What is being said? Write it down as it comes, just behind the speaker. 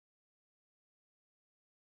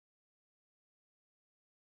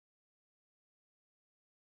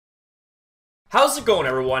How's it going,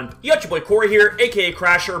 everyone? You got your boy Corey here, aka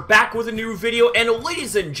Crasher, back with a new video, and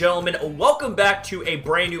ladies and gentlemen, welcome back to a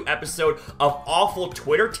brand new episode of Awful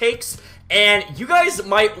Twitter Takes. And you guys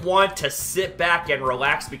might want to sit back and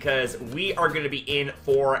relax because we are going to be in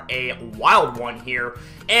for a wild one here.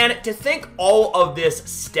 And to think all of this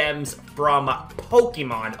stems from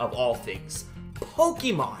Pokemon of all things.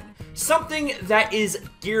 Pokemon. Something that is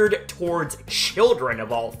geared towards children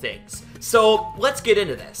of all things. So let's get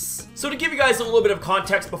into this. So to give you guys a little bit of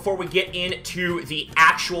context before we get into the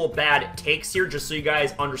actual bad takes here, just so you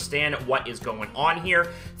guys understand what is going on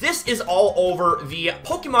here, this is all over the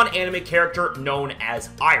Pokemon anime character known as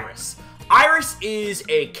Iris. Iris is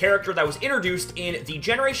a character that was introduced in the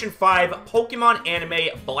Generation 5 Pokemon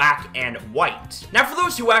anime Black and White. Now, for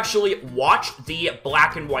those who actually watched the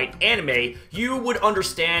Black and White anime, you would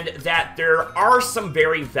understand that there are some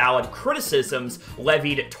very valid criticisms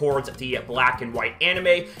levied towards the Black and White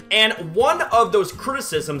anime, and one of those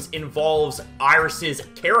criticisms involves Iris's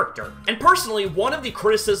character. And personally, one of the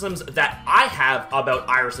criticisms that I have about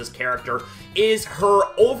Iris's character is her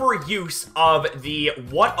overuse of the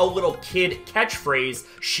 "what a little kid" catchphrase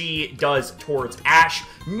she does towards Ash,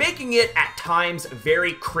 making it at times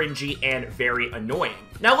very cringy and very annoying.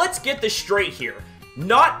 Now let's get this straight here.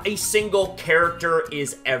 Not a single character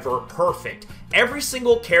is ever perfect. Every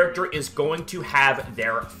single character is going to have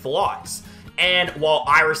their flaws. And while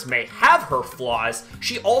Iris may have her flaws,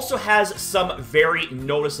 she also has some very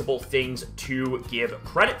noticeable things to give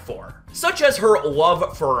credit for. Such as her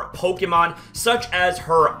love for Pokemon, such as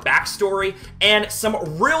her backstory, and some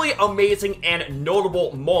really amazing and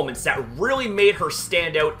notable moments that really made her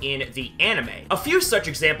stand out in the anime. A few such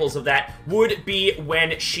examples of that would be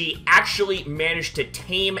when she actually managed to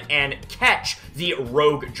tame and catch the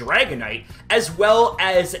rogue Dragonite, as well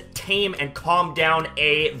as tame and calm down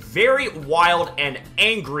a very wild and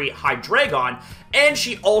angry Hydreigon, and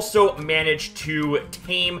she also managed to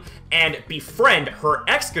tame and befriend her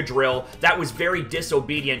Excadrill that was very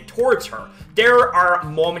disobedient towards her. There are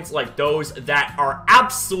moments like those that are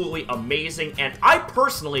absolutely amazing, and I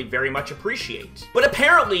personally very much appreciate. But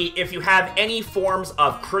apparently, if you have any forms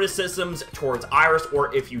of criticisms towards Iris,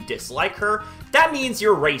 or if you dislike her, that means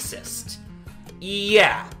you're racist.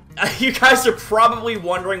 Yeah. You guys are probably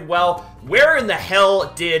wondering, well, where in the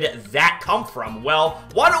hell did that come from? Well,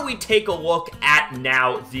 why don't we take a look at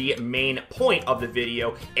now the main point of the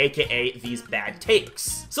video, aka these bad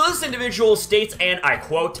takes. So this individual states, and I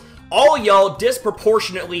quote, "All y'all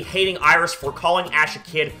disproportionately hating Iris for calling Ash a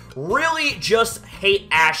kid really just hate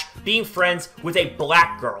Ash being friends with a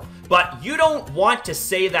black girl, but you don't want to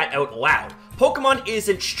say that out loud. Pokemon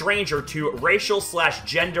isn't stranger to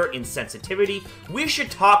racial/gender insensitivity. We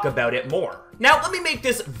should talk about it more." Now, let me make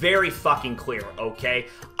this very fucking clear, okay?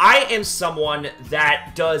 I am someone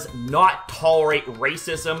that does not tolerate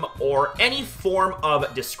racism or any form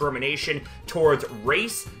of discrimination towards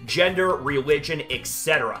race, gender, religion,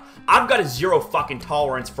 etc. I've got a zero fucking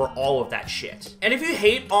tolerance for all of that shit. And if you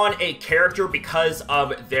hate on a character because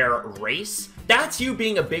of their race, that's you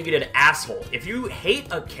being a bigoted asshole. If you hate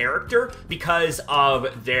a character because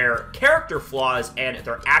of their character flaws and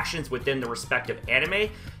their actions within the respective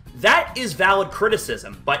anime, that is valid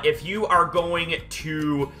criticism. But if you are going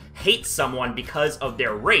to hate someone because of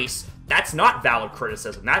their race, that's not valid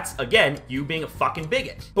criticism. That's, again, you being a fucking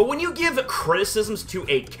bigot. But when you give criticisms to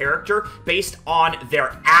a character based on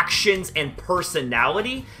their actions and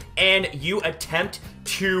personality, and you attempt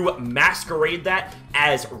to masquerade that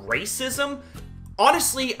as racism,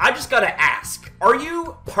 honestly, I just gotta ask, are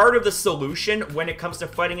you part of the solution when it comes to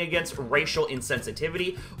fighting against racial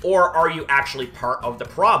insensitivity, or are you actually part of the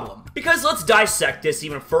problem? Because let's dissect this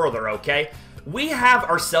even further, okay? We have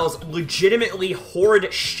ourselves legitimately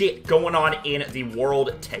horrid shit going on in the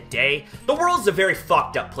world today. The world's a very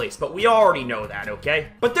fucked up place, but we already know that, okay?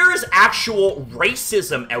 But there is actual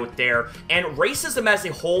racism out there, and racism as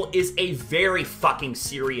a whole is a very fucking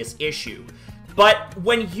serious issue. But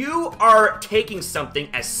when you are taking something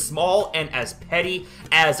as small and as petty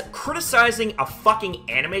as criticizing a fucking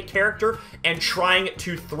anime character and trying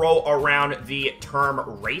to throw around the term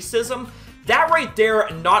racism, that right there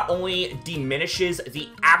not only diminishes the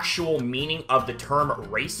actual meaning of the term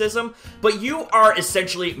racism, but you are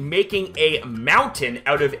essentially making a mountain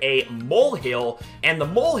out of a molehill, and the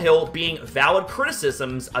molehill being valid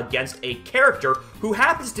criticisms against a character who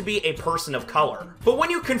happens to be a person of color. But when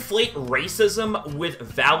you conflate racism with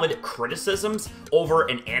valid criticisms over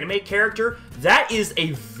an anime character, that is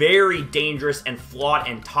a very dangerous and flawed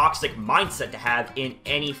and toxic mindset to have in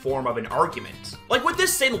any form of an argument. Like with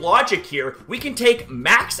this same logic here, we can take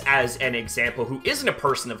Max as an example, who isn't a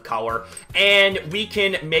person of color, and we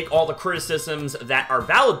can make all the criticisms that are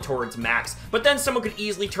valid towards Max, but then someone could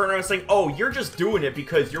easily turn around and say, oh, you're just doing it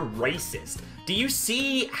because you're racist. Do you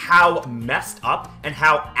see how messed up and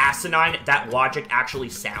how asinine that logic actually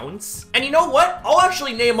sounds? And you know what? I'll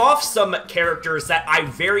actually name off some characters that I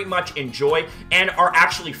very much enjoy and are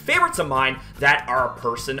actually favorites of mine that are a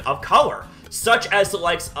person of color, such as the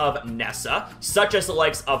likes of Nessa, such as the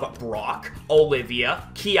likes of Brock, Olivia,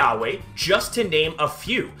 Kiawe, just to name a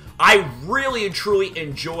few. I really and truly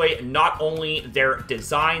enjoy not only their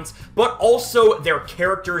designs, but also their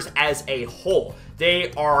characters as a whole.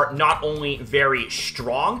 They are not only very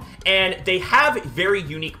strong, and they have very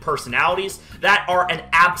unique personalities that are an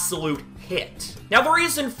absolute hit. Now, the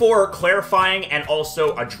reason for clarifying and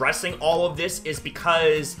also addressing all of this is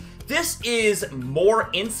because this is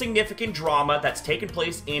more insignificant drama that's taken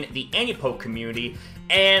place in the Anippo community,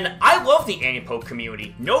 and I love the Anippo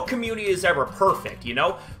community. No community is ever perfect, you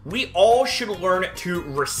know? We all should learn to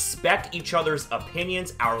respect each other's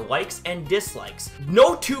opinions, our likes and dislikes.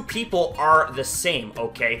 No two people are the same,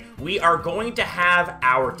 okay? We are going to have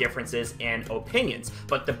our differences and opinions,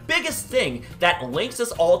 but the biggest thing that links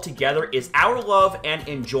us all together is our love and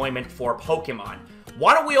enjoyment for Pokemon.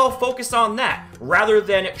 Why don't we all focus on that, rather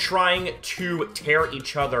than trying to tear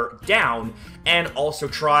each other down and also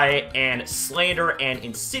try and slander and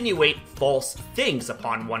insinuate false things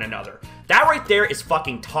upon one another? That right there is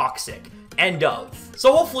fucking toxic. End of.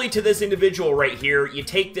 So hopefully to this individual right here, you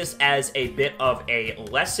take this as a bit of a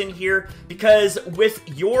lesson here, because with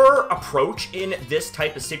your approach in this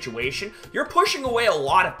type of situation, you're pushing away a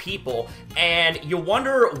lot of people, and you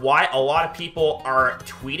wonder why a lot of people are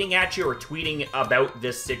tweeting at you or tweeting about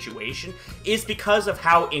this situation is because of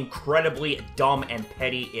how incredibly dumb and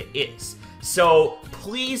petty it is. So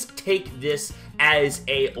please take this as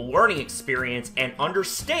a learning experience and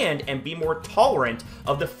understand and be more tolerant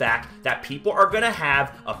of the fact that people are going to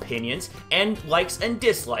have opinions and likes and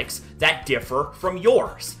dislikes that differ from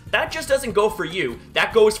yours. That just doesn't go for you.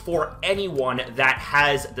 That goes for anyone that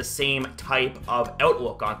has the same type of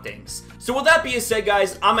outlook on things. So with that being said,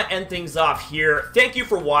 guys, I'm going to end things off here. Thank you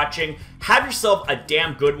for watching. Have yourself a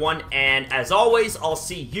damn good one. And as always, I'll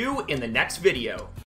see you in the next video.